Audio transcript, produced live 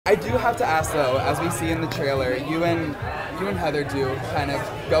I do have to ask though, as we see in the trailer, you and Heather do kind of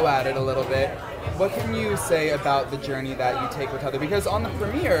go at it a little bit. What can you say about the journey that you take with Heather? Because on the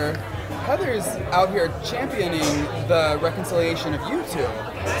premiere, Heather's out here championing the reconciliation of you two.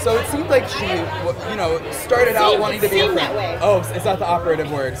 So it seemed like she, started out wanting to be a friend. Way. Oh, is that the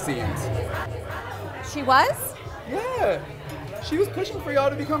operative word, seemed? She was? Yeah. She was pushing for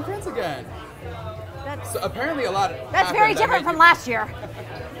y'all to become friends again. So apparently a lot. That's very different from last year.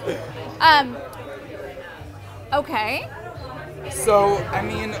 Okay. So, I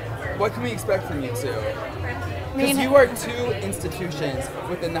mean, what can we expect from you two? Because you are two institutions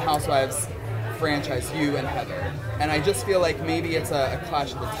within the Housewives franchise, you and Heather. And I just feel like maybe it's a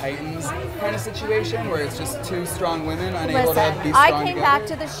Clash of the Titans kind of situation where it's just two strong women unable to be strong I came together. back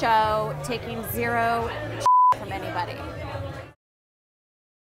to the show taking zero